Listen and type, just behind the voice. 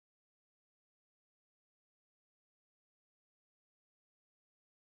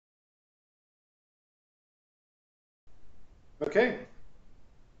Okay.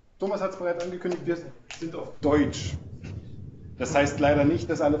 Thomas hat es bereits angekündigt, wir sind auf Deutsch. Das heißt leider nicht,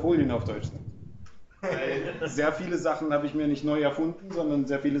 dass alle Folien auf Deutsch sind. Weil sehr viele Sachen habe ich mir nicht neu erfunden, sondern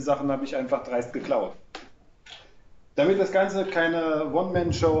sehr viele Sachen habe ich einfach dreist geklaut. Damit das Ganze keine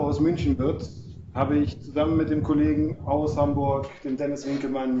One-Man-Show aus München wird, habe ich zusammen mit dem Kollegen aus Hamburg, dem Dennis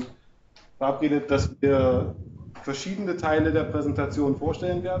Winkelmann, verabredet, dass wir verschiedene Teile der Präsentation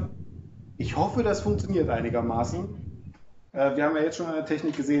vorstellen werden. Ich hoffe, das funktioniert einigermaßen. Wir haben ja jetzt schon an der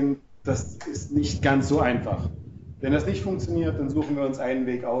Technik gesehen, das ist nicht ganz so einfach. Wenn das nicht funktioniert, dann suchen wir uns einen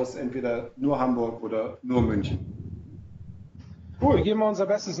Weg aus, entweder nur Hamburg oder nur München. Cool. Wir geben mal unser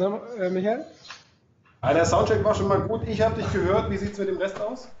Bestes, ne, Michael? Der Soundcheck war schon mal gut. Ich habe dich gehört. Wie sieht es mit dem Rest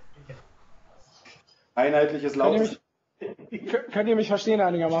aus? Einheitliches Lautes. Könnt ihr mich verstehen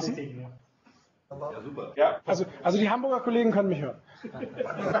einigermaßen? Ja, super. Ja. Also die Hamburger Kollegen können mich hören.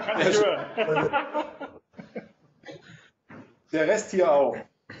 Kann ich hören. Der Rest hier auch.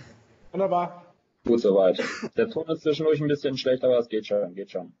 Wunderbar. Gut soweit. Der Ton ist zwischendurch ein bisschen schlecht, aber es geht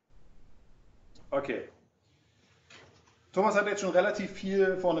schon, Okay. Thomas hat jetzt schon relativ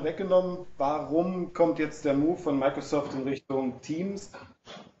viel vorne weggenommen. Warum kommt jetzt der Move von Microsoft in Richtung Teams?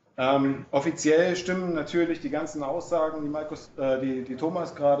 Offiziell stimmen natürlich die ganzen Aussagen, die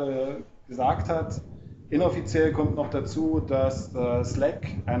Thomas gerade gesagt hat. Inoffiziell kommt noch dazu, dass Slack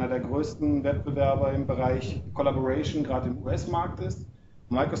einer der größten Wettbewerber im Bereich Collaboration gerade im US-Markt ist.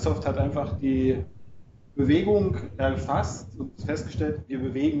 Microsoft hat einfach die Bewegung erfasst und festgestellt, wir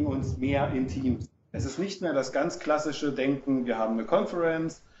bewegen uns mehr in Teams. Es ist nicht mehr das ganz klassische Denken, wir haben eine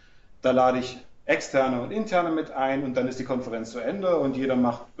Konferenz, da lade ich Externe und Interne mit ein und dann ist die Konferenz zu Ende und jeder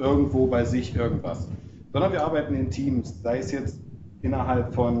macht irgendwo bei sich irgendwas. Sondern wir arbeiten in Teams, sei es jetzt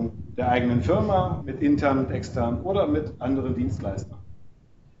innerhalb von der eigenen Firma, mit internen und externen oder mit anderen Dienstleistern.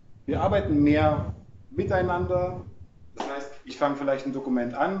 Wir arbeiten mehr miteinander. Das heißt, ich fange vielleicht ein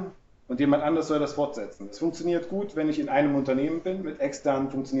Dokument an und jemand anderes soll das fortsetzen. Das funktioniert gut, wenn ich in einem Unternehmen bin. Mit externen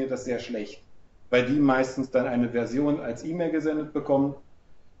funktioniert das sehr schlecht, weil die meistens dann eine Version als E-Mail gesendet bekommen.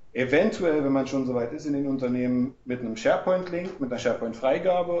 Eventuell, wenn man schon soweit ist in den Unternehmen, mit einem SharePoint-Link, mit einer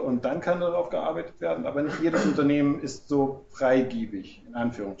SharePoint-Freigabe und dann kann darauf gearbeitet werden. Aber nicht jedes Unternehmen ist so freigiebig, in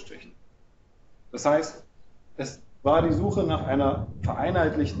Anführungsstrichen. Das heißt, es war die Suche nach einer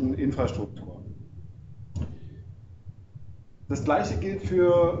vereinheitlichten Infrastruktur. Das Gleiche gilt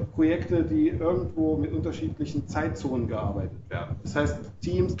für Projekte, die irgendwo mit unterschiedlichen Zeitzonen gearbeitet werden. Das heißt,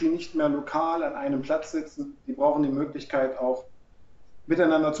 Teams, die nicht mehr lokal an einem Platz sitzen, die brauchen die Möglichkeit auch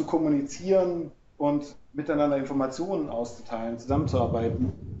miteinander zu kommunizieren und miteinander Informationen auszuteilen,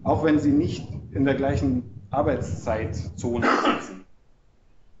 zusammenzuarbeiten, auch wenn sie nicht in der gleichen Arbeitszeitzone sitzen.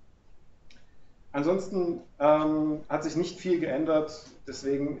 Ansonsten hat sich nicht viel geändert,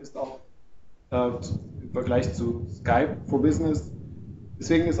 deswegen ist auch im Vergleich zu Skype for Business.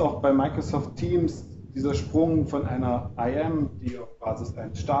 Deswegen ist auch bei Microsoft Teams dieser Sprung von einer IM, die auf Basis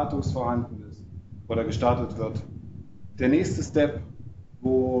eines Status vorhanden ist oder gestartet wird, der nächste Step,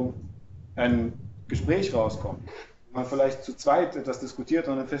 wo ein Gespräch rauskommt, wo man vielleicht zu zweit etwas diskutiert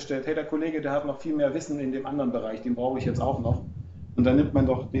und dann feststellt, hey, der Kollege, der hat noch viel mehr Wissen in dem anderen Bereich, den brauche ich jetzt auch noch. Und dann nimmt man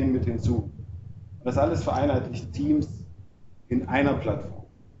doch den mit hinzu. Das alles vereinheitlicht Teams in einer Plattform.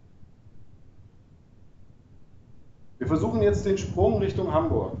 Wir versuchen jetzt den Sprung Richtung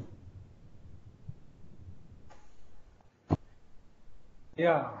Hamburg.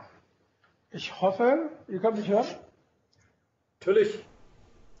 Ja, ich hoffe, ihr könnt mich hören. Natürlich.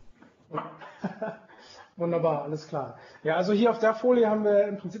 Wunderbar, alles klar. Ja, also hier auf der Folie haben wir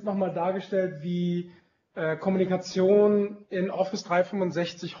im Prinzip nochmal dargestellt, wie Kommunikation in Office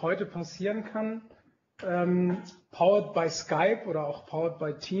 365 heute passieren kann. Powered by Skype oder auch powered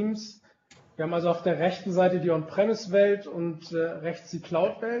by Teams. Wir haben also auf der rechten Seite die On-Premise-Welt und rechts die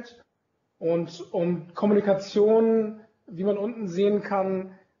Cloud-Welt. Und um Kommunikation, wie man unten sehen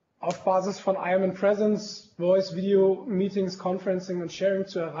kann, auf Basis von IM and Presence, Voice, Video, Meetings, Conferencing und Sharing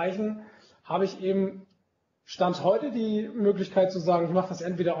zu erreichen, habe ich eben Stand heute die Möglichkeit zu sagen, ich mache das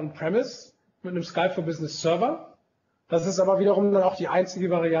entweder On-Premise mit einem Skype for Business Server. Das ist aber wiederum dann auch die einzige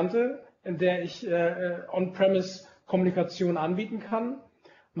Variante, in der ich On-Premise Kommunikation anbieten kann.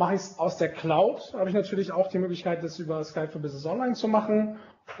 Mache ich es aus der Cloud, habe ich natürlich auch die Möglichkeit, das über Skype for Business Online zu machen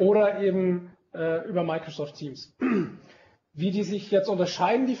oder eben über Microsoft Teams. Wie die sich jetzt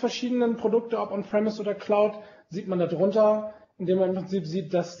unterscheiden, die verschiedenen Produkte, ob On-Premise oder Cloud, sieht man darunter, indem man im Prinzip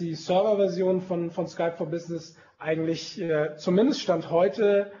sieht, dass die Server-Version von Skype for Business eigentlich zumindest Stand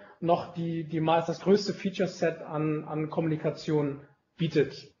heute noch das größte Feature-Set an Kommunikation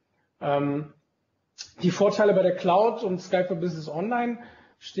bietet. Die Vorteile bei der Cloud und Skype for Business Online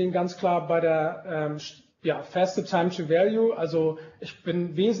stehen ganz klar bei der ja, faster time to value, also ich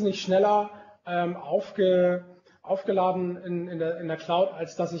bin wesentlich schneller aufgeladen in der Cloud,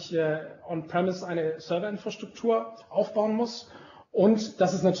 als dass ich on-premise eine Serverinfrastruktur aufbauen muss. Und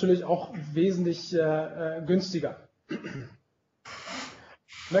das ist natürlich auch wesentlich günstiger.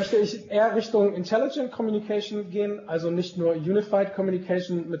 Möchte ich eher Richtung Intelligent Communication gehen, also nicht nur Unified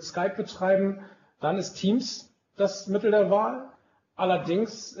Communication mit Skype betreiben, dann ist Teams das Mittel der Wahl.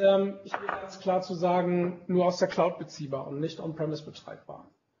 Allerdings, ich will ganz klar zu sagen, nur aus der Cloud beziehbar und nicht on-premise betreibbar.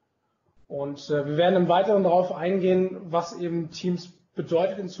 Und wir werden im Weiteren darauf eingehen, was eben Teams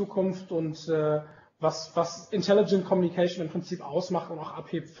bedeutet in Zukunft und was Intelligent Communication im Prinzip ausmacht und auch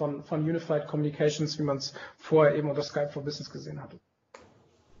abhebt von Unified Communications, wie man es vorher eben unter Skype for Business gesehen hatte.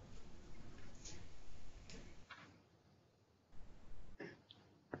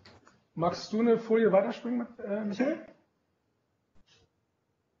 Magst du eine Folie weiterspringen, Michael?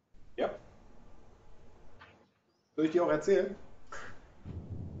 Ja. Soll ich dir auch erzählen?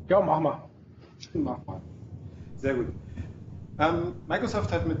 Ja, mach mal. Mach mal. Sehr gut.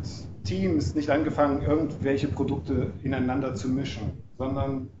 Microsoft hat mit Teams nicht angefangen, irgendwelche Produkte ineinander zu mischen,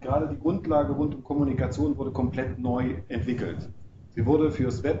 sondern gerade die Grundlage rund um Kommunikation wurde komplett neu entwickelt. Sie wurde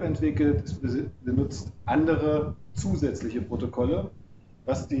fürs Web entwickelt, es benutzt andere zusätzliche Protokolle,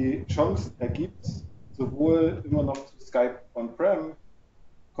 was die Chance ergibt, sowohl immer noch zu Skype on-prem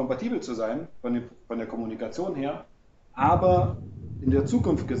kompatibel zu sein, von der Kommunikation her, aber in der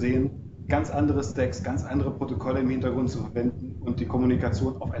Zukunft gesehen ganz andere Stacks, ganz andere Protokolle im Hintergrund zu verwenden und die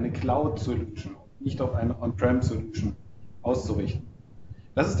Kommunikation auf eine Cloud-Solution, nicht auf eine On-Prem-Solution auszurichten.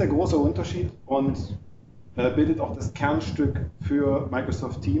 Das ist der große Unterschied und bildet auch das Kernstück für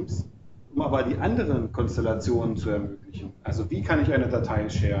Microsoft Teams, um aber die anderen Konstellationen zu ermöglichen. Also wie kann ich eine Datei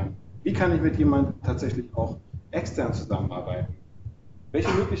sharen? Wie kann ich mit jemandem tatsächlich auch extern zusammenarbeiten?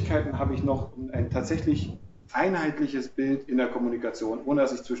 Welche Möglichkeiten habe ich noch, um ein tatsächlich einheitliches Bild in der Kommunikation, ohne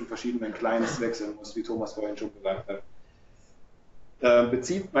dass ich zwischen verschiedenen Clients wechseln muss, wie Thomas vorhin schon gesagt hat?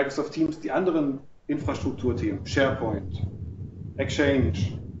 Bezieht Microsoft Teams die anderen Infrastrukturthemen, SharePoint, Exchange,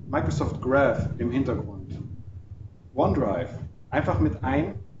 Microsoft Graph im Hintergrund, OneDrive, einfach mit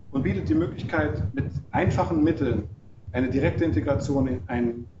ein und bietet die Möglichkeit, mit einfachen Mitteln eine direkte Integration in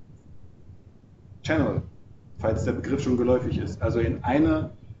einen Channel, falls der Begriff schon geläufig ist, also in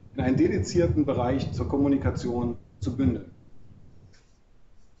einen dedizierten Bereich zur Kommunikation zu bündeln.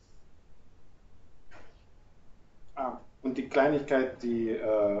 Und die Kleinigkeit, die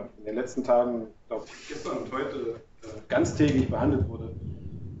in den letzten Tagen, glaube ich, gestern und heute ganztägig behandelt wurde,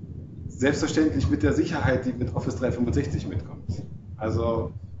 selbstverständlich mit der Sicherheit, die mit Office 365 mitkommt.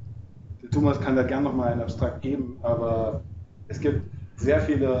 Also der Thomas kann da gerne nochmal einen Abstrakt geben, aber es gibt sehr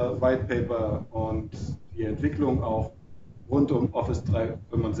viele White Paper und die Entwicklung auch rund um Office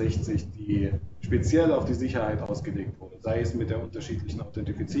 365, die speziell auf die Sicherheit ausgelegt wurde, sei es mit der unterschiedlichen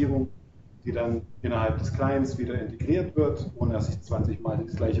Authentifizierung, die dann innerhalb des Clients wieder integriert wird, ohne dass ich 20 Mal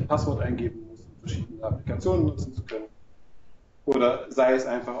das gleiche Passwort eingeben muss, um verschiedene Applikationen nutzen zu können. Oder sei es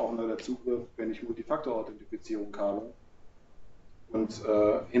einfach auch nur der Zugriff, wenn ich Multifaktor-Authentifizierung habe und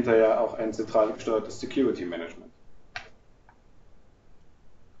hinterher auch ein zentral gesteuertes Security Management.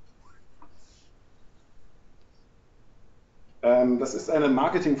 Das ist eine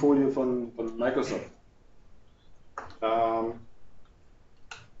Marketingfolie von Microsoft.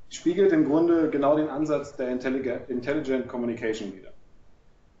 Spiegelt im Grunde genau den Ansatz der Intelligent Communication wider.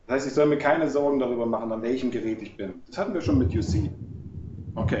 Das heißt, ich soll mir keine Sorgen darüber machen, an welchem Gerät ich bin. Das hatten wir schon mit UC.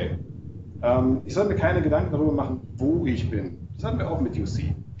 Okay. Ich soll mir keine Gedanken darüber machen, wo ich bin. Das hatten wir auch mit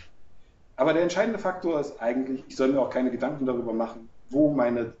UC. Aber der entscheidende Faktor ist eigentlich, ich soll mir auch keine Gedanken darüber machen, wo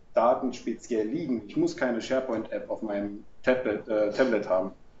meine Daten speziell liegen. Ich muss keine SharePoint-App auf meinem Tablet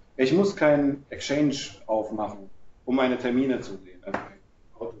haben. Ich muss keinen Exchange aufmachen, um meine Termine zu sehen, also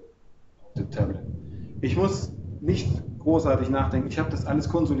auf dem Tablet. Ich muss nicht großartig nachdenken. Ich habe das alles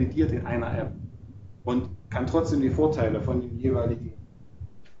konsolidiert in einer App und kann trotzdem die Vorteile von den jeweiligen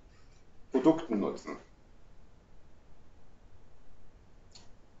Produkten nutzen.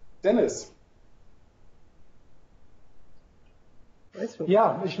 Dennis.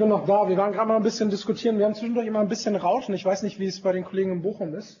 Ja, ich bin noch da. Wir waren gerade mal ein bisschen diskutieren. Wir haben zwischendurch immer ein bisschen Rauschen. Ich weiß nicht, wie es bei den Kollegen in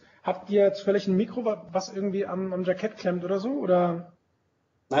Bochum ist. Habt ihr zufällig ein Mikro, was irgendwie am Jackett klemmt oder so? Oder?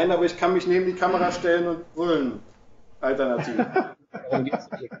 Nein, aber ich kann mich neben die Kamera stellen und brüllen. Alternativ.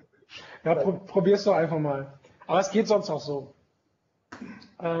 Ja, probier's doch einfach mal. Aber es geht sonst auch so.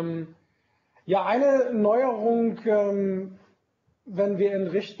 Ja, eine Neuerung, wenn wir in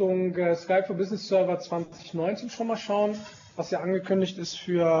Richtung Skype for Business Server 2019 schon mal schauen, was ja angekündigt ist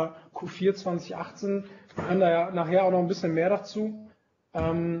für Q4 2018. Wir hören da ja nachher auch noch ein bisschen mehr dazu.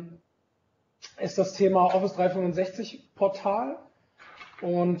 ist das Thema Office 365 Portal.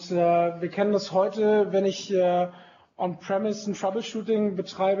 Und wir kennen das heute, wenn ich on-premise ein Troubleshooting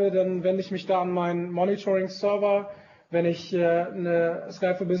betreibe, dann wende ich mich da an meinen Monitoring-Server. Wenn ich eine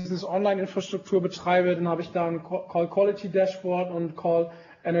Skype for Business Online-Infrastruktur betreibe, dann habe ich da ein Call Quality Dashboard und Call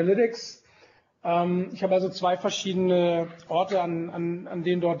Analytics. Ich habe also zwei verschiedene Orte, an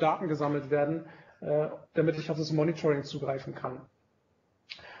denen dort Daten gesammelt werden, damit ich auf das Monitoring zugreifen kann.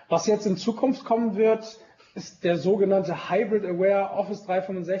 Was jetzt in Zukunft kommen wird, ist der sogenannte Hybrid Aware Office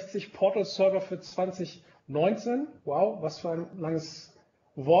 365 Portal Server für 2019. Wow, was für ein langes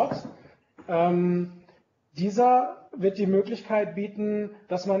Wort. Dieser wird die Möglichkeit bieten,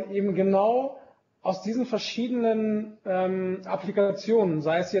 dass man eben genau aus diesen verschiedenen Applikationen,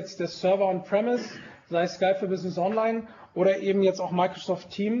 sei es jetzt der Server on-premise, sei es Skype for Business Online oder eben jetzt auch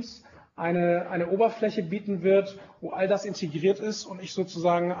Microsoft Teams, eine Oberfläche bieten wird, wo all das integriert ist und ich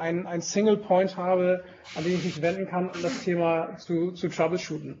sozusagen ein Single Point habe, an den ich mich wenden kann, um das Thema zu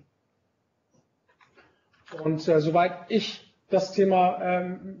troubleshooten. Und soweit ich das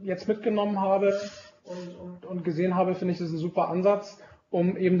Thema jetzt mitgenommen habe und gesehen habe, finde ich das ein super Ansatz,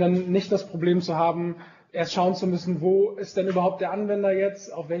 um eben dann nicht das Problem zu haben, erst schauen zu müssen, wo ist denn überhaupt der Anwender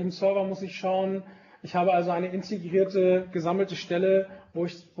jetzt, auf welchem Server muss ich schauen. Ich habe also eine integrierte, gesammelte Stelle, wo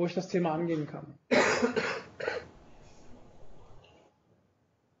ich das Thema angehen kann.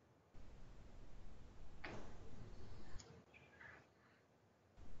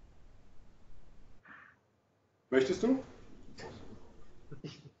 Möchtest du?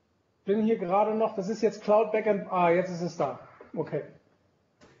 Ich bin hier gerade noch, das ist jetzt Cloud Backend, jetzt ist es da. Okay.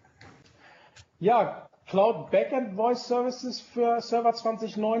 Ja, Cloud Backend Voice Services für Server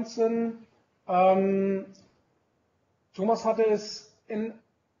 2019. Thomas hatte es in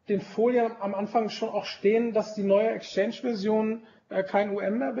den Folien am Anfang schon auch stehen, dass die neue Exchange-Version kein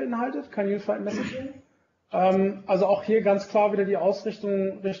UM mehr beinhaltet, kein Unified Messaging. Also auch hier ganz klar wieder die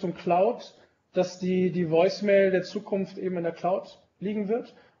Ausrichtung Richtung Cloud, dass die Voicemail der Zukunft eben in der Cloud liegen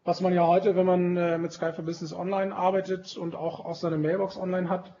wird, was man ja heute, wenn man mit Skype for Business Online arbeitet und auch seine Mailbox online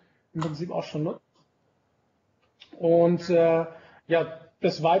hat, im Prinzip auch schon nutzt. Und ja,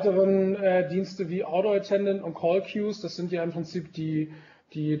 des Weiteren Dienste wie Auto Attendant und Call Queues, das sind ja im Prinzip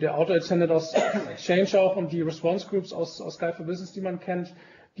der Auto Attendant aus Exchange auch und die Response Groups aus Skype for Business, die man kennt,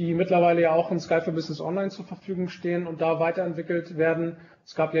 die mittlerweile ja auch in Skype for Business Online zur Verfügung stehen und da weiterentwickelt werden.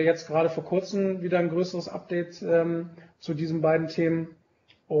 Es gab ja jetzt gerade vor kurzem wieder ein größeres Update zu diesen beiden Themen.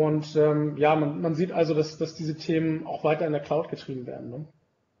 Und ja, man sieht also, dass diese Themen auch weiter in der Cloud getrieben werden. Ne?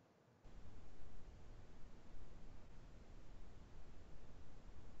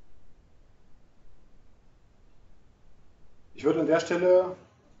 Ich würde an der Stelle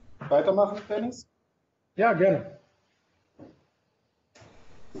weitermachen, Dennis. Ja, gerne.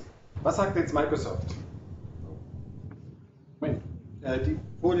 Was sagt jetzt Microsoft? Moment, die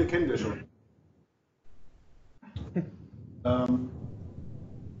Folie kennen wir schon. Und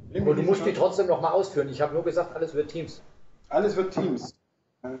du musst die trotzdem noch mal ausführen. Ich habe nur gesagt, alles wird Teams. Alles wird Teams.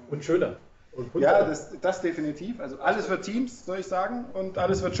 Und schöner. Und ja, das definitiv. Also alles wird Teams, soll ich sagen, und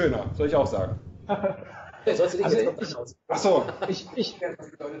alles wird schöner, soll ich auch sagen. Ach so.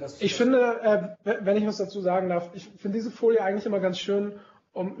 Ich finde, wenn ich was dazu sagen darf, ich finde diese Folie eigentlich immer ganz schön,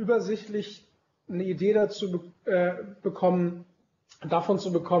 um übersichtlich eine Idee dazu davon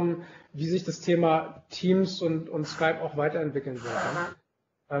zu bekommen, wie sich das Thema Teams und Skype auch weiterentwickeln wird.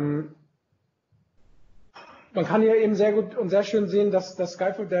 Man kann hier eben sehr gut und sehr schön sehen, dass der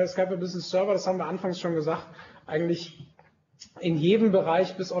Skype for Business Server, das haben wir anfangs schon gesagt, eigentlich in jedem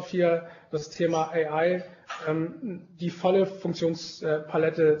Bereich bis auf hier das Thema AI die volle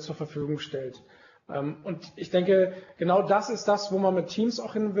Funktionspalette zur Verfügung stellt. Und ich denke, genau das ist das, wo man mit Teams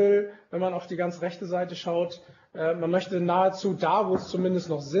auch hin will, wenn man auf die ganz rechte Seite schaut. Man möchte nahezu da, wo es zumindest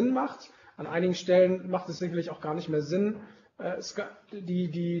noch Sinn macht. An einigen Stellen macht es sicherlich auch gar nicht mehr Sinn,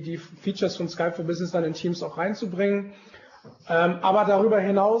 die Features von Skype for Business dann in Teams auch reinzubringen. Aber darüber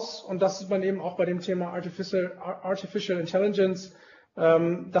hinaus, und das sieht man eben auch bei dem Thema Artificial Intelligence,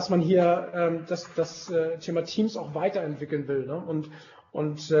 dass man hier das Thema Teams auch weiterentwickeln will, ne?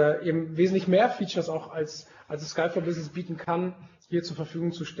 Und eben wesentlich mehr Features auch als Skype for Business bieten kann, hier zur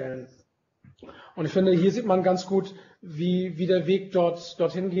Verfügung zu stellen. Und ich finde, hier sieht man ganz gut, wie der Weg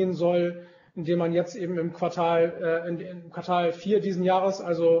dorthin gehen soll, indem man jetzt eben im Quartal 4 diesen Jahres,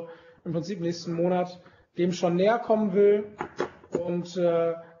 also im Prinzip nächsten Monat, dem schon näher kommen will und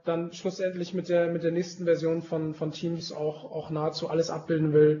dann schlussendlich mit der nächsten Version von Teams auch nahezu alles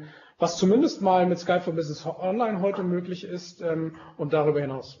abbilden will, was zumindest mal mit Skype for Business Online heute möglich ist und darüber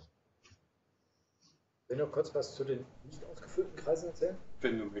hinaus. Will noch kurz was zu den nicht ausgefüllten Kreisen erzählen?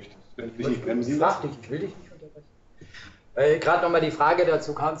 Wenn du möchtest. Wenn du dich Ich nicht bremsen frag dich, ich will dich nicht unterbrechen. Weil gerade nochmal die Frage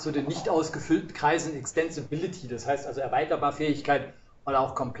dazu kam zu den nicht ausgefüllten Kreisen Extensibility, das heißt also Erweiterbarfähigkeit oder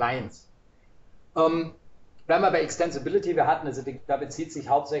auch Compliance. Bleiben wir bei Extensibility, wir hatten, also da bezieht sich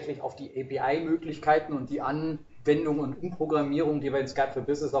hauptsächlich auf die API-Möglichkeiten und die Anwendung und Umprogrammierung, die wir in Skype for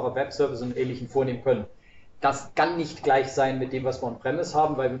Business auch auf Web-Services und Ähnlichem vornehmen können. Das kann nicht gleich sein mit dem, was wir on-premise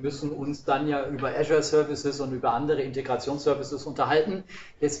haben, weil wir müssen uns dann ja über Azure Services und über andere Integrationsservices unterhalten.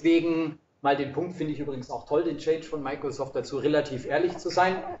 Deswegen mal den Punkt, finde ich übrigens auch toll, den Change von Microsoft dazu, relativ ehrlich zu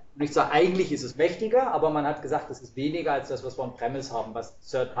sein. Und ich sage, eigentlich ist es mächtiger, aber man hat gesagt, es ist weniger als das, was wir on-premise haben, was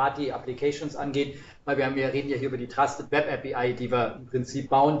Third-Party-Applications angeht, weil wir reden ja hier über die Trusted Web API, die wir im Prinzip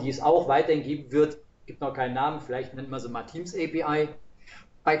bauen, die es auch weiterhin geben wird. Gibt noch keinen Namen, vielleicht nennen wir sie mal Teams API.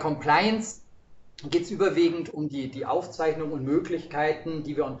 Bei Compliance geht es überwiegend um die Aufzeichnung und Möglichkeiten,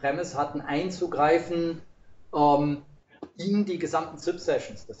 die wir on-premise hatten, einzugreifen in die gesamten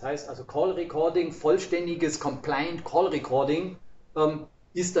SIP-Sessions. Das heißt also Call-Recording, vollständiges Compliant Call-Recording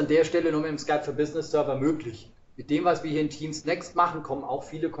ist an der Stelle nur mit dem Skype for Business Server möglich. Mit dem, was wir hier in Teams Next machen, kommen auch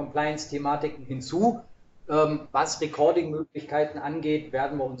viele Compliance-Thematiken hinzu. Was Recording-Möglichkeiten angeht,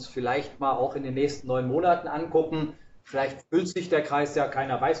 werden wir uns vielleicht mal auch in den nächsten 9 Monaten angucken. Vielleicht füllt sich der Kreis ja,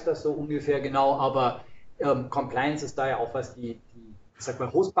 keiner weiß das so ungefähr genau, aber Compliance ist da ja auch, was die ich sag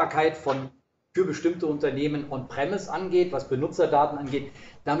mal, Hostbarkeit für bestimmte Unternehmen on-premise angeht, was Benutzerdaten angeht.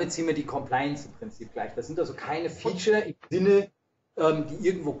 Damit ziehen wir die Compliance im Prinzip gleich. Das sind also keine Feature im Sinne, die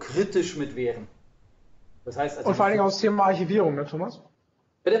irgendwo kritisch mit wären. Das heißt also, und vor allen Dingen auch das Thema Archivierung, ne, Thomas?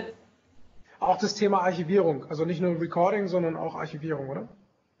 Bitte? Auch das Thema Archivierung, also nicht nur Recording, sondern auch Archivierung, oder?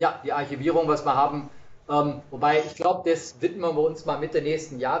 Ja, die Archivierung, was wir haben. Wobei, ich glaube, das widmen wir uns mal Mitte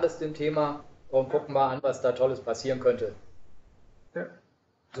nächsten Jahres dem Thema und gucken mal an, was da Tolles passieren könnte. Ja.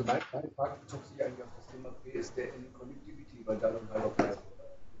 Also meine Frage bezog sich eigentlich auf das Thema PSDN Connectivity, weil da noch ein halber Preis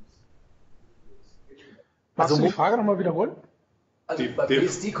Magst du die Frage nochmal wiederholen? Also bei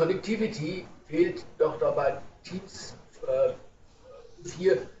PSD Connectivity fehlt doch dabei Teams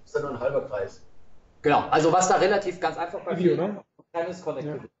 4 ist dann noch ein halber Preis. Genau, also was da relativ ganz einfach bei Video, ne? ist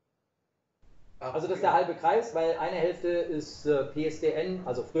Connectivity. Ja. Also das ist der halbe Kreis, weil eine Hälfte ist PSDN,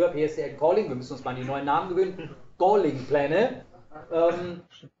 also früher PSDN Calling, wir müssen uns mal an die neuen Namen gewöhnen, Calling-Pläne.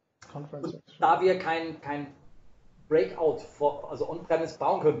 Da wir kein Breakout, also On-Premise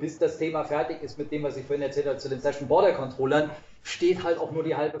bauen können, bis das Thema fertig ist mit dem, was ich vorhin erzählt habe, zu den Session Border Controllern, steht halt auch nur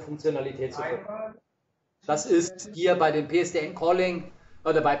die halbe Funktionalität zur Verfügung. Das ist hier bei den PSDN Calling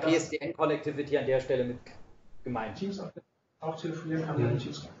oder bei PSDN Connectivity an der Stelle mit gemeint. Teams auch telefonieren kann mit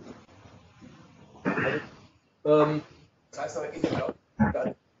Teams. Das heißt aber in der die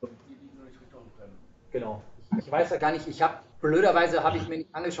nur nicht returnen können. Genau. Ich weiß ja gar nicht, blöderweise habe ich mir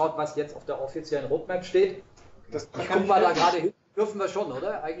nicht angeschaut, was jetzt auf der offiziellen Roadmap steht. Ich gucke mal da gerade hin, dürfen wir schon,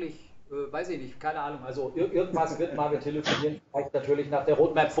 oder? Eigentlich, weiß ich nicht, keine Ahnung. Also irgendwas wird mal mit Telefonieren vielleicht natürlich nach der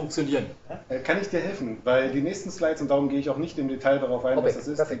Roadmap funktionieren. Kann ich dir helfen? Weil die nächsten Slides, und darum gehe ich auch nicht im Detail darauf ein, was das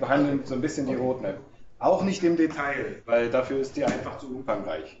ist, die behandeln so ein bisschen die Roadmap. Auch nicht im Detail, weil dafür ist die einfach zu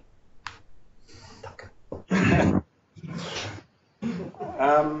umfangreich. Danke.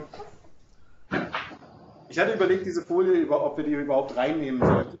 Ich hatte überlegt, diese Folie, ob wir die überhaupt reinnehmen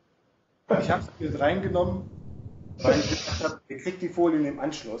sollten. Ich habe sie mit reingenommen, weil ich gedacht habe, ihr kriegt die Folien im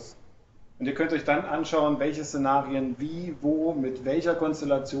Anschluss. Und ihr könnt euch dann anschauen, welche Szenarien wie, wo, mit welcher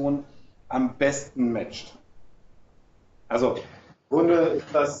Konstellation am besten matcht. Also im Grunde ist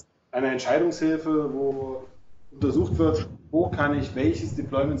das eine Entscheidungshilfe, wo untersucht wird, wo kann ich welches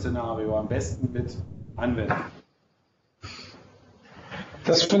Deployment-Szenario am besten mit anwenden.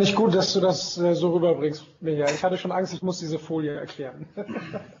 Das finde ich gut, dass du das so rüberbringst, Michael. Ich hatte schon Angst, ich muss diese Folie erklären. Wenn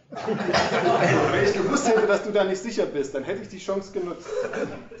ich gewusst hätte, dass du da nicht sicher bist, dann hätte ich die Chance genutzt.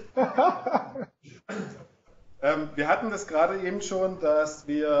 Wir hatten das gerade eben schon, dass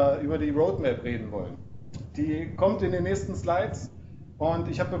wir über die Roadmap reden wollen. Die kommt in den nächsten Slides und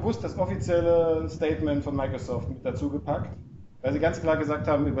ich habe bewusst das offizielle Statement von Microsoft mit dazu gepackt, weil sie ganz klar gesagt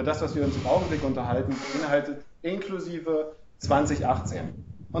haben, über das, was wir uns im Augenblick unterhalten, beinhaltet inklusive 2018.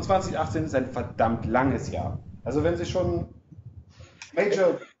 Und 2018 ist ein verdammt langes Jahr. Also wenn Sie schon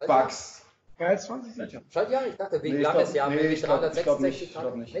Major Bugs... Ja, 20 Ja, ich dachte, wegen langes Jahr, nee, ich glaube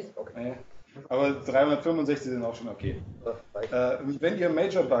nicht. Okay. Nee. Aber 365 sind auch schon okay. Wenn ihr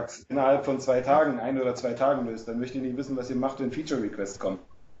Major Bugs innerhalb von 2 Tagen, 1 oder 2 Tagen löst, dann möchte ich nicht wissen, was ihr macht, wenn Feature Requests kommen.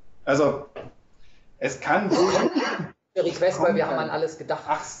 Also, es kann Request, weil wir haben an alles gedacht.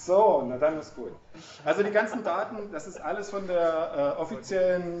 Ach so, na dann ist gut. Also die ganzen Daten, das ist alles von der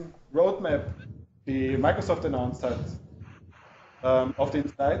offiziellen Roadmap, die Microsoft announced hat, auf den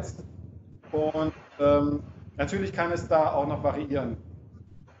Slides. Und natürlich kann es da auch noch variieren.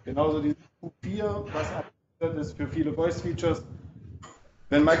 Genauso die Q4, was abgestellt ist für viele Voice-Features.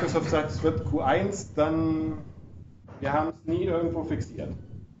 Wenn Microsoft sagt, es wird Q1, dann wir haben es nie irgendwo fixiert.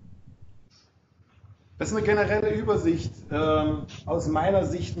 Das ist eine generelle Übersicht aus meiner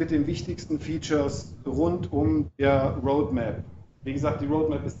Sicht mit den wichtigsten Features rund um der Roadmap. Wie gesagt, die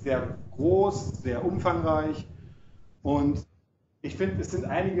Roadmap ist sehr groß, sehr umfangreich und ich finde, es sind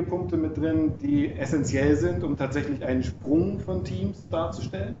einige Punkte mit drin, die essentiell sind, um tatsächlich einen Sprung von Teams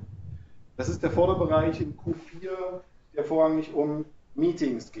darzustellen. Das ist der Vorderbereich in Q4, der vorrangig um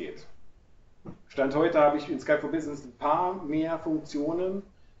Meetings geht. Stand heute habe ich in Skype for Business ein paar mehr Funktionen,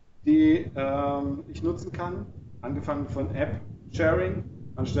 die ich nutzen kann, angefangen von App-Sharing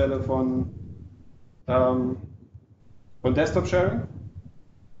anstelle von Desktop-Sharing.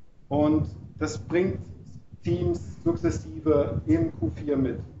 Und das bringt Teams sukzessive im Q4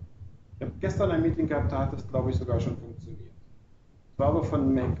 mit. Ich habe gestern ein Meeting gehabt, da hat das, glaube ich, sogar schon funktioniert. Das war aber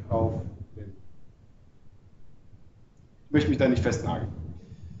von Mac auf Windows. Ich möchte mich da nicht festnageln.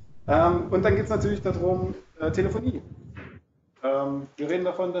 Und dann geht es natürlich darum, Telefonie. Wir reden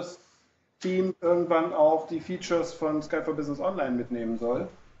davon, dass Team irgendwann auch die Features von Skype for Business Online mitnehmen soll.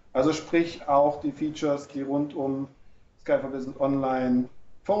 Also sprich auch die Features, die rund um Skype for Business Online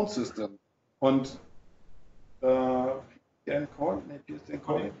Phone System und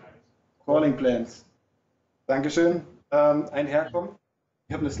Calling Plans. Dankeschön. Einherkommen.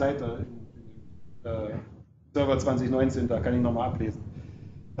 Ich habe eine Slide in Server 2019, da kann ich nochmal ablesen.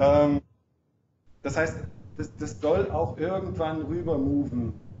 Das heißt, das soll auch irgendwann rüber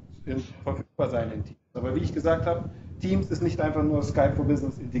moven, verfügbar sein in Teams. Aber wie ich gesagt habe, Teams ist nicht einfach nur Skype for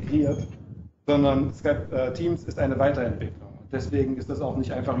Business integriert, sondern Teams ist eine Weiterentwicklung. Deswegen ist das auch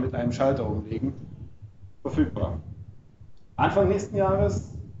nicht einfach mit einem Schalter umlegen verfügbar. Anfang nächsten Jahres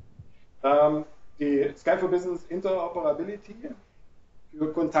die Skype for Business Interoperability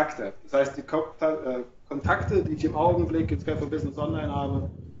für Kontakte. Das heißt, die Kontakte, die ich im Augenblick in Skype for Business Online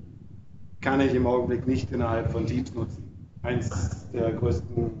habe, kann ich im Augenblick nicht innerhalb von Teams nutzen. Eins der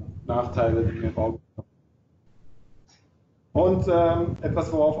größten Nachteile, die mir im Augenblick haben. Und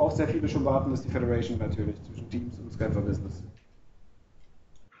etwas, worauf auch sehr viele schon warten, ist die Federation natürlich zwischen Teams und Skype for Business.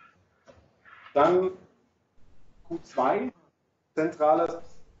 Dann Q2, zentraler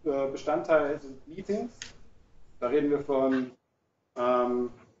Bestandteil sind Meetings. Da reden wir von den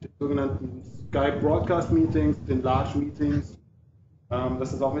sogenannten Skype Broadcast Meetings, den Large Meetings,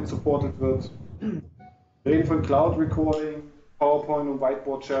 dass das auch mit supported wird. Wir reden von Cloud Recording, PowerPoint und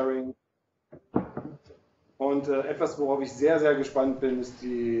Whiteboard Sharing. Und etwas, worauf ich sehr, sehr gespannt bin, ist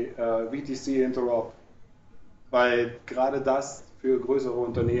die VTC Interop. Weil gerade das für größere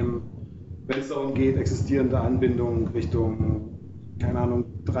Unternehmen, wenn es darum geht, existierende Anbindungen Richtung, keine Ahnung,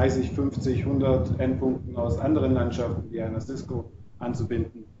 30, 50, 100 Endpunkten aus anderen Landschaften wie einer Cisco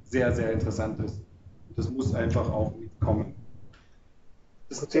anzubinden, sehr, sehr interessant ist. Und das muss einfach auch mitkommen.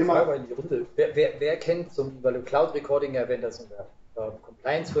 Das Thema Frage in die Runde. Wer kennt, weil du Cloud Recording erwähnt hast und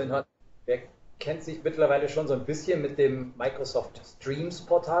Compliance vorhin hat, wer kennt sich mittlerweile schon so ein bisschen mit dem Microsoft Streams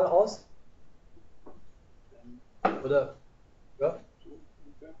Portal aus? Oder? Ja?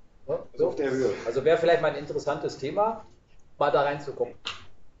 Also auf der Höhe. Also wäre vielleicht mal ein interessantes Thema, mal da reinzugucken.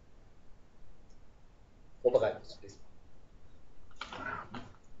 Vorbereiten.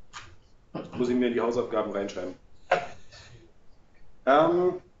 Muss ich mir in die Hausaufgaben reinschreiben.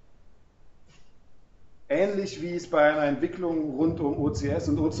 Ähnlich wie es bei einer Entwicklung rund um OCS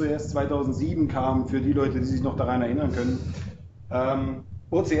und OCS 2007 kam, für die Leute, die sich noch daran erinnern können.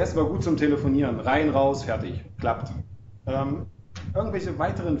 OCS war gut zum Telefonieren, rein, raus, fertig, klappt. Irgendwelche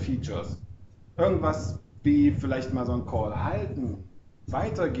weiteren Features, irgendwas wie vielleicht mal so ein Call halten,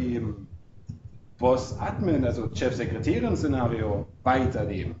 weitergeben, Boss-Admin, also Chef-Sekretärin-Szenario,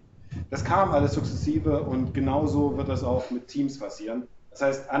 weiternehmen. Das kam alles sukzessive und genauso wird das auch mit Teams passieren. Das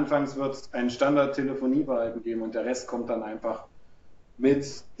heißt, anfangs wird es ein Standard-Telefonieverhalten geben und der Rest kommt dann einfach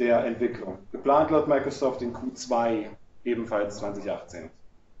mit der Entwicklung. Geplant laut Microsoft in Q2, ebenfalls 2018.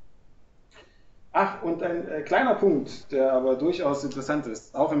 Ach, und ein kleiner Punkt, der aber durchaus interessant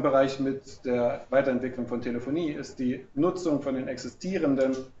ist, auch im Bereich mit der Weiterentwicklung von Telefonie, ist die Nutzung von den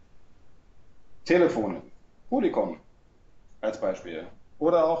existierenden Telefonen. Polycom als Beispiel.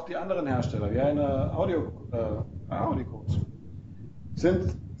 Oder auch die anderen Hersteller, wie eine Audiocodes,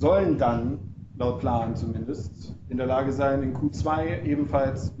 sollen dann, laut Plan zumindest, in der Lage sein, in Q2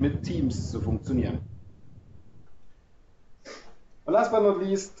 ebenfalls mit Teams zu funktionieren. Und last but not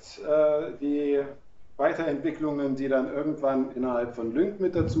least, die Weiterentwicklungen, die dann irgendwann innerhalb von Lync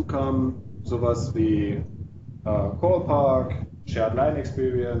mit dazu kamen, sowas wie Callpark, Shared Line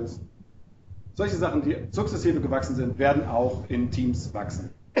Experience, solche Sachen, die sukzessive gewachsen sind, werden auch in Teams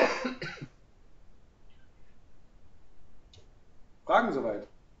wachsen. Fragen soweit?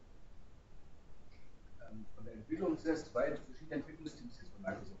 Von der Entwicklung sind es zwei verschiedene Entwicklungsteams jetzt von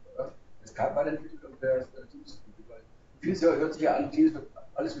Microsoft, oder? Es kam bei der Entwicklung und der Teams. Vieles hört sich ja an, Teams wird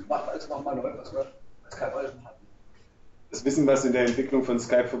alles mitmacht, alles nochmal neu, was wir als Skype alles schon hatten. Das Wissen, was in der Entwicklung von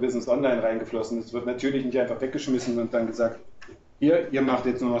Skype for Business Online reingeflossen ist, wird natürlich nicht einfach weggeschmissen und dann gesagt, ihr macht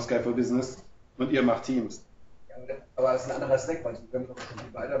jetzt nur noch Skype for Business und ihr macht Teams. Ja, aber das ist ein anderer Snack, weil wir haben noch schon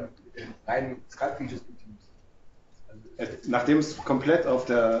viel weiter mit den reinen Skype-Features mit Teams. Nachdem es komplett auf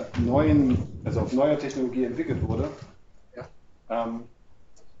der neuen, also auf neuer Technologie entwickelt wurde, ja.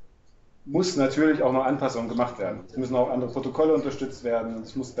 Muss natürlich auch noch Anpassungen gemacht werden. Es müssen auch andere Protokolle unterstützt werden und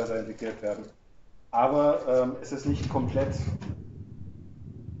es muss besser entwickelt werden. Aber es ist nicht komplett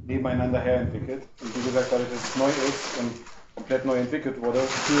nebeneinander her entwickelt. Und wie gesagt, dadurch, dass es neu ist und komplett neu entwickelt wurde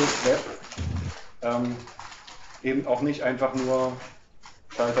für Web, eben auch nicht einfach nur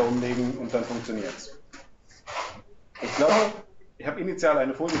Schalter umlegen und dann funktioniert es. Ich glaube, ich habe initial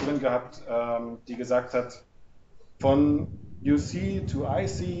eine Folie drin gehabt, die gesagt hat, von UC to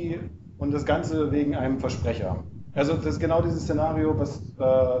IC und das Ganze wegen einem Versprecher. Also das ist genau dieses Szenario, was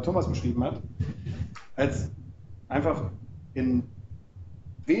Thomas beschrieben hat. Als einfach in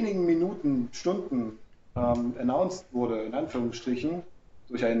wenigen Minuten, Stunden announced wurde, in Anführungsstrichen,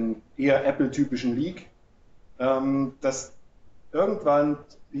 durch einen eher Apple-typischen Leak, dass irgendwann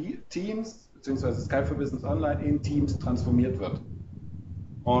die Teams, beziehungsweise Skype for Business Online in Teams transformiert wird.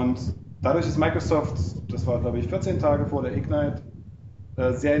 Und dadurch ist Microsoft, das war glaube ich 14 Tage vor der Ignite,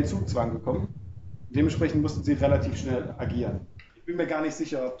 sehr in Zugzwang gekommen. Dementsprechend mussten sie relativ schnell agieren. Ich bin mir gar nicht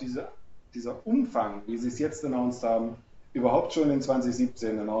sicher, ob dieser Umfang, wie sie es jetzt announced haben, überhaupt schon in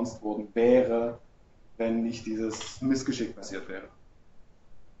 2017 announced worden wäre, wenn nicht dieses Missgeschick passiert wäre.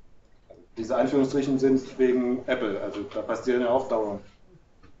 Diese Anführungsstrichen sind wegen Apple, also da passieren ja auch dauernd.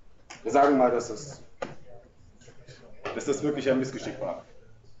 Wir sagen mal, dass das wirklich ein Missgeschick war.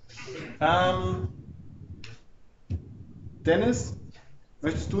 Dennis,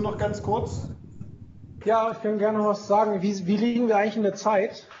 möchtest du noch ganz kurz? Ja, ich kann gerne noch was sagen. Wie liegen wir eigentlich in der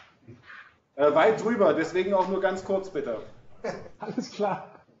Zeit? Weit drüber, deswegen auch nur ganz kurz bitte. Alles klar.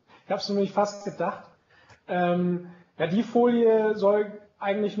 Ich habe es nämlich fast gedacht. Ja, die Folie soll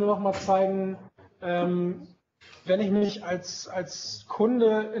eigentlich nur noch mal zeigen, wenn ich mich als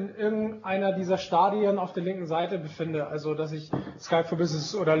Kunde in irgendeiner dieser Stadien auf der linken Seite befinde, also dass ich Skype for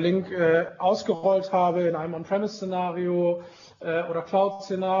Business oder Link ausgerollt habe in einem On-Premise-Szenario oder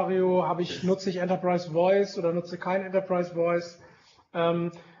Cloud-Szenario, nutze ich Enterprise Voice oder nutze kein Enterprise Voice,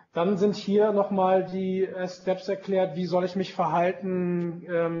 dann sind hier nochmal die Steps erklärt, wie soll ich mich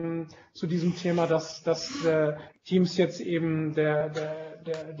verhalten zu diesem Thema, dass Teams jetzt eben der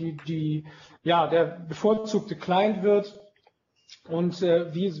bevorzugte Client wird und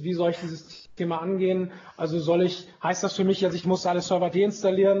wie soll ich dieses Thema angehen? Also heißt das für mich jetzt, ich muss alle Server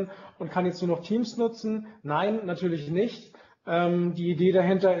deinstallieren und kann jetzt nur noch Teams nutzen? Nein, natürlich nicht. Die Idee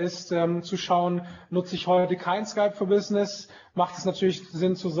dahinter ist, zu schauen, nutze ich heute kein Skype for Business, macht es natürlich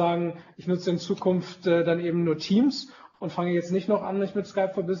Sinn zu sagen, ich nutze in Zukunft dann eben nur Teams und fange jetzt nicht noch an, mich mit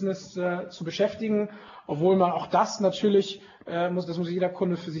Skype for Business zu beschäftigen, obwohl man auch das natürlich, das muss jeder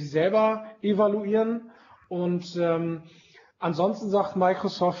Kunde für sich selber evaluieren. Und ansonsten sagt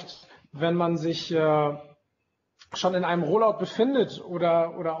Microsoft, wenn man sich schon in einem Rollout befindet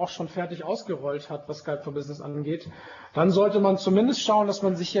oder auch schon fertig ausgerollt hat, was Skype for Business angeht, dann sollte man zumindest schauen, dass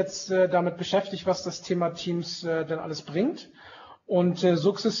man sich jetzt damit beschäftigt, was das Thema Teams denn alles bringt und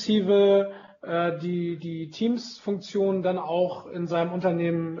sukzessive die Teams-Funktion dann auch in seinem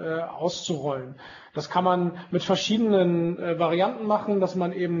Unternehmen auszurollen. Das kann man mit verschiedenen Varianten machen, dass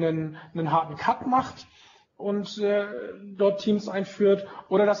man eben einen harten Cut macht und dort Teams einführt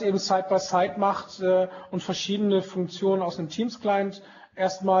oder das eben Side-by-Side macht und verschiedene Funktionen aus einem Teams-Client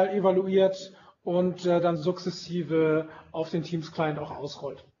erstmal evaluiert und dann sukzessive auf den Teams-Client auch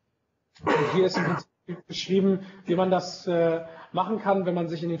ausrollt. Und hier ist im Prinzip beschrieben, wie man das machen kann, wenn man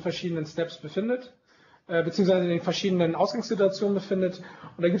sich in den verschiedenen Steps befindet, beziehungsweise in den verschiedenen Ausgangssituationen befindet.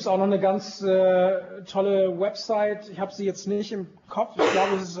 Und da gibt es auch noch eine ganz tolle Website. Ich habe sie jetzt nicht im Kopf, ich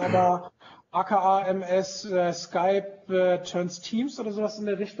glaube, es ist aber AKA-MS Skype turns Teams oder sowas in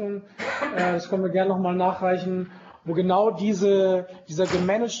der Richtung. Das können wir gerne nochmal nachreichen, wo genau dieser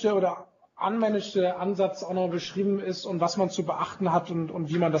gemanagte oder unmanagte Ansatz auch noch beschrieben ist und was man zu beachten hat und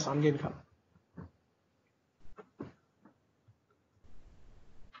wie man das angehen kann.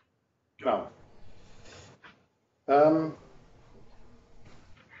 Genau.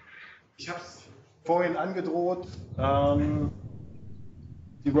 Ich habe es vorhin angedroht.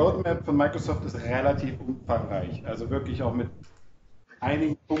 Die Roadmap von Microsoft ist relativ umfangreich, also wirklich auch mit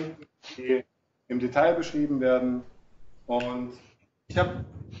einigen Punkten, die im Detail beschrieben werden. Und ich habe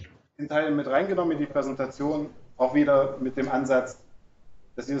den Teil mit reingenommen in die Präsentation, auch wieder mit dem Ansatz,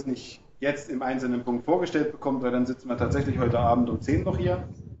 dass ihr es nicht jetzt im einzelnen Punkt vorgestellt bekommt, weil dann sitzen wir tatsächlich heute Abend um 10 noch hier,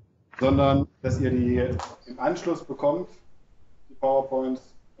 sondern dass ihr die im Anschluss bekommt, die PowerPoints,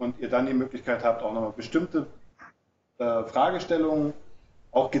 und ihr dann die Möglichkeit habt, auch nochmal bestimmte Fragestellungen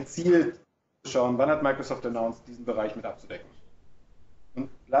auch gezielt zu schauen, wann hat Microsoft announced, diesen Bereich mit abzudecken. Und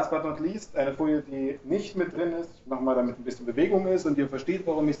last but not least, eine Folie, die nicht mit drin ist, nochmal damit ein bisschen Bewegung ist und ihr versteht,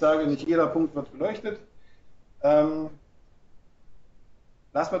 warum ich sage, nicht jeder Punkt wird beleuchtet.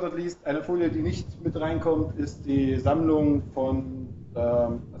 Last but not least, eine Folie, die nicht mit reinkommt, ist die Sammlung von,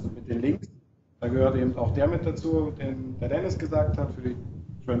 also mit den Links. Da gehört eben auch der mit dazu, den der Dennis gesagt hat, für die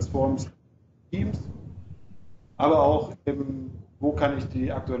Transforms Teams. Aber auch eben, wo kann ich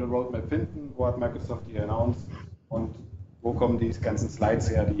die aktuelle Roadmap finden, wo hat Microsoft die announced und wo kommen die ganzen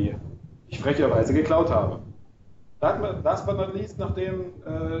Slides her, die ich frecherweise geklaut habe. Last but not least, nach dem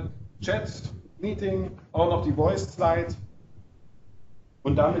Chat-Meeting auch noch die Voice-Slide.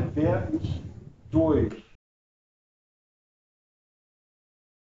 Und damit wäre ich durch.